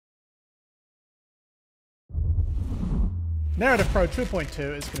Narrative Pro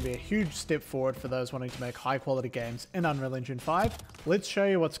 2.2 is going to be a huge step forward for those wanting to make high quality games in Unreal Engine 5. Let's show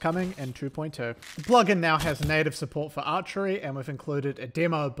you what's coming in 2.2. The plugin now has native support for archery, and we've included a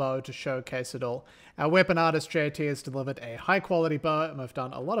demo bow to showcase it all. Our weapon artist JT has delivered a high quality bow, and we've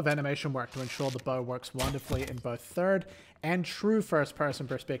done a lot of animation work to ensure the bow works wonderfully in both third and true first person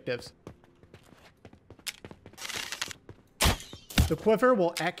perspectives. The quiver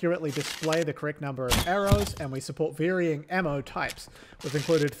will accurately display the correct number of arrows, and we support varying ammo types. We've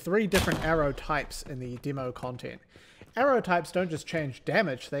included 3 different arrow types in the demo content. Arrow types don't just change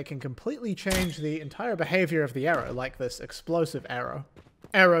damage, they can completely change the entire behavior of the arrow, like this explosive arrow.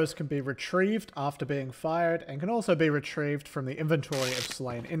 Arrows can be retrieved after being fired, and can also be retrieved from the inventory of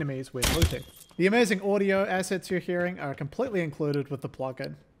slain enemies when looting. The amazing audio assets you're hearing are completely included with the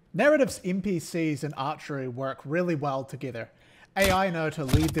plugin. Narrative's NPCs and archery work really well together. AI know to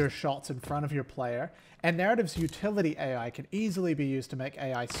lead their shots in front of your player, and Narrative's utility AI can easily be used to make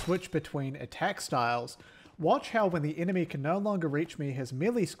AI switch between attack styles. Watch how when the enemy can no longer reach me, his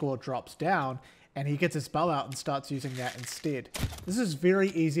melee score drops down, and he gets his bow out and starts using that instead. This is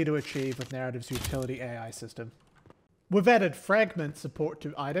very easy to achieve with Narrative's utility AI system. We've added fragment support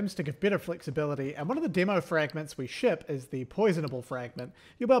to items to give better flexibility, and one of the demo fragments we ship is the poisonable fragment.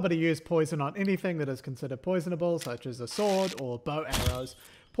 You'll be able to use poison on anything that is considered poisonable, such as a sword or bow arrows.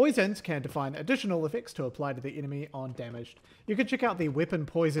 Poisons can define additional effects to apply to the enemy on damaged. You can check out the weapon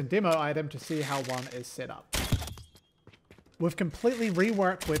poison demo item to see how one is set up. We've completely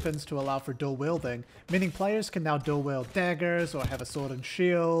reworked weapons to allow for dual wielding, meaning players can now dual wield daggers or have a sword and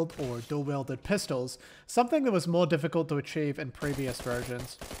shield or dual wielded pistols, something that was more difficult to achieve in previous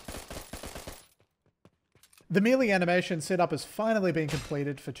versions. The melee animation setup has finally been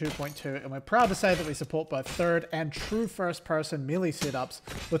completed for 2.2, and we're proud to say that we support both third and true first-person melee setups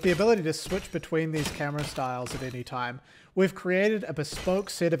with the ability to switch between these camera styles at any time. We've created a bespoke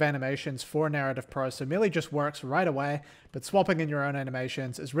set of animations for Narrative Pro, so melee just works right away, but swapping in your own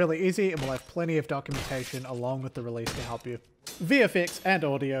animations is really easy, and we'll have plenty of documentation along with the release to help you. VFX and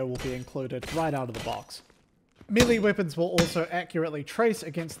audio will be included right out of the box. Melee weapons will also accurately trace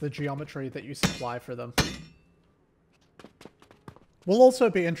against the geometry that you supply for them. We'll also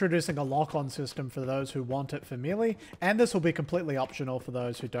be introducing a lock-on system for those who want it for melee, and this will be completely optional for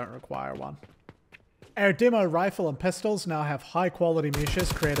those who don't require one. Our demo rifle and pistols now have high-quality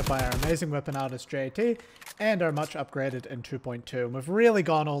meshes created by our amazing weapon artist JT, and are much upgraded in 2.2. And we've really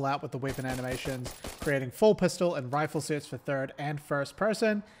gone all out with the weapon animations, creating full pistol and rifle sets for third and first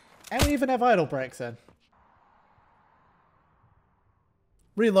person, and we even have idle breaks in.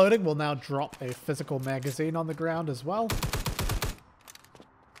 Reloading will now drop a physical magazine on the ground as well.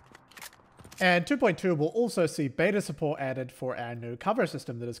 And 2.2 will also see beta support added for our new cover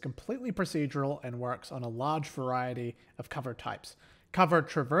system that is completely procedural and works on a large variety of cover types. Cover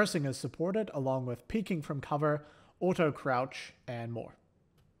traversing is supported, along with peeking from cover, auto crouch, and more.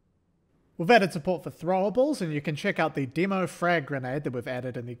 We've added support for throwables, and you can check out the demo frag grenade that we've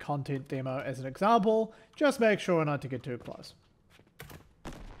added in the content demo as an example. Just make sure not to get too close.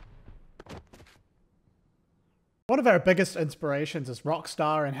 One of our biggest inspirations is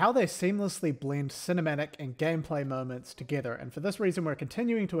Rockstar and how they seamlessly blend cinematic and gameplay moments together, and for this reason we're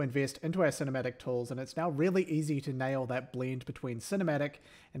continuing to invest into our cinematic tools, and it's now really easy to nail that blend between cinematic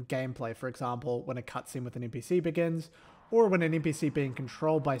and gameplay. For example, when a cutscene with an NPC begins, or when an NPC being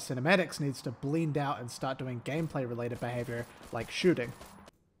controlled by cinematics needs to blend out and start doing gameplay related behavior like shooting.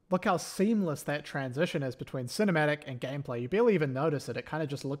 Look how seamless that transition is between cinematic and gameplay. You barely even notice it, it kind of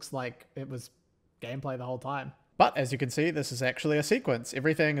just looks like it was gameplay the whole time. But as you can see, this is actually a sequence.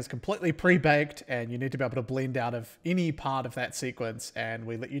 Everything is completely pre-baked, and you need to be able to blend out of any part of that sequence, and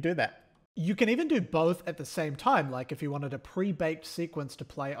we let you do that. You can even do both at the same time, like if you wanted a pre-baked sequence to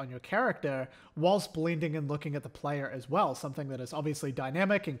play on your character whilst blending and looking at the player as well, something that is obviously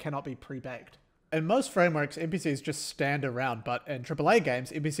dynamic and cannot be pre-baked. In most frameworks, NPCs just stand around, but in AAA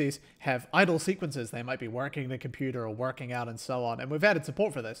games, NPCs have idle sequences. They might be working the computer or working out and so on, and we've added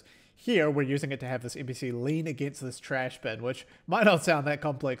support for this. Here, we're using it to have this NPC lean against this trash bin, which might not sound that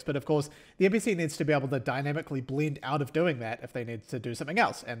complex, but of course, the NPC needs to be able to dynamically blend out of doing that if they need to do something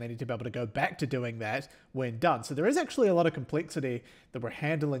else, and they need to be able to go back to doing that when done. So there is actually a lot of complexity that we're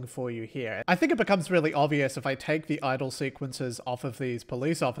handling for you here. I think it becomes really obvious if I take the idle sequences off of these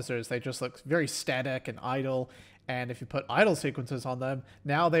police officers. They just look very static and idle. And if you put idle sequences on them,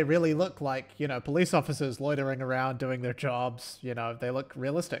 now they really look like, you know, police officers loitering around doing their jobs. You know, they look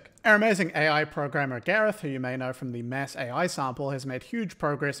realistic. Our amazing AI programmer Gareth, who you may know from the Mass AI sample, has made huge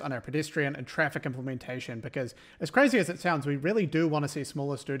progress on our pedestrian and traffic implementation because, as crazy as it sounds, we really do want to see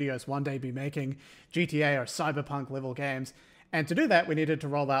smaller studios one day be making GTA or Cyberpunk level games. And to do that, we needed to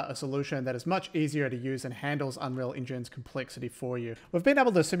roll out a solution that is much easier to use and handles Unreal Engine's complexity for you. We've been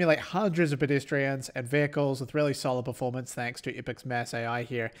able to simulate hundreds of pedestrians and vehicles with really solid performance thanks to Epic's Mass AI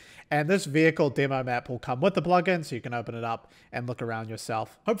here. And this vehicle demo map will come with the plugin, so you can open it up and look around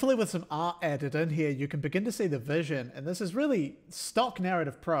yourself. Hopefully with some art added in here, you can begin to see the vision. And this is really stock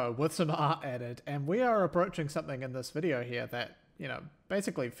Narrative Pro with some art added. And we are approaching something in this video here that, you know,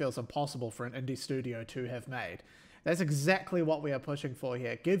 basically feels impossible for an indie studio to have made. That's exactly what we are pushing for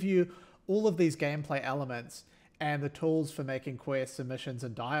here. Give you all of these gameplay elements and the tools for making quests and missions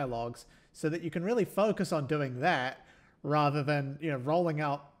and dialogues so that you can really focus on doing that rather than, you know, rolling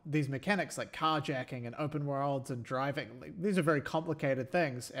out these mechanics like carjacking and open worlds and driving. These are very complicated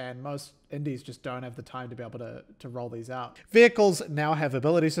things, and most indies just don't have the time to be able to roll these out. Vehicles now have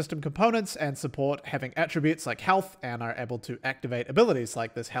ability system components and support having attributes like health and are able to activate abilities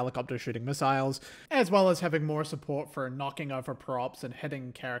like this helicopter shooting missiles, as well as having more support for knocking over props and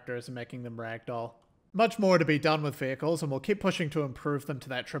hitting characters and making them ragdoll. Much more to be done with vehicles, and we'll keep pushing to improve them to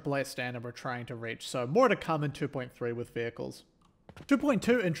that AAA standard we're trying to reach, so more to come in 2.3 with vehicles.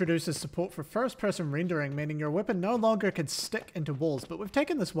 2.2 introduces support for first-person rendering, meaning your weapon no longer can stick into walls, but we've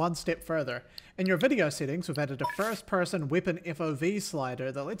taken this one step further. In your video settings, we've added a first-person weapon FOV slider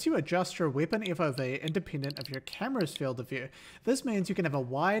that lets you adjust your weapon FOV independent of your camera's field of view. This means you can have a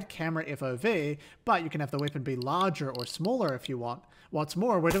wide camera FOV, but you can have the weapon be larger or smaller if you want. What's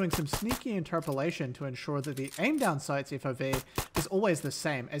more, we're doing some sneaky interpolation to ensure that the aim down sight's FOV is always the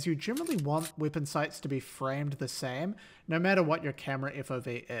same, as you generally want weapon sights to be framed the same, no matter what your camera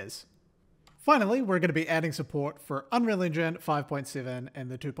FOV is. Finally, we're going to be adding support for Unreal Engine 5.7 in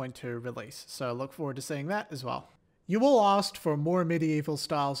the 2.2 release, so look forward to seeing that as well. You all asked for more medieval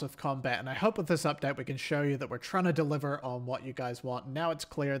styles of combat, and I hope with this update we can show you that we're trying to deliver on what you guys want. Now it's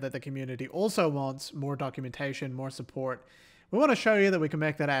clear that the community also wants more documentation, more support. We want to show you that we can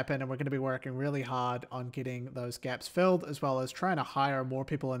make that happen, and we're going to be working really hard on getting those gaps filled, as well as trying to hire more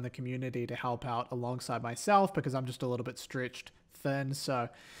people in the community to help out alongside myself, because I'm just a little bit stretched thin. So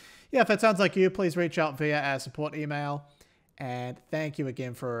yeah, if that sounds like you, please reach out via our support email. And thank you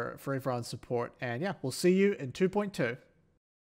again for everyone's support. And yeah, we'll see you in 2.2.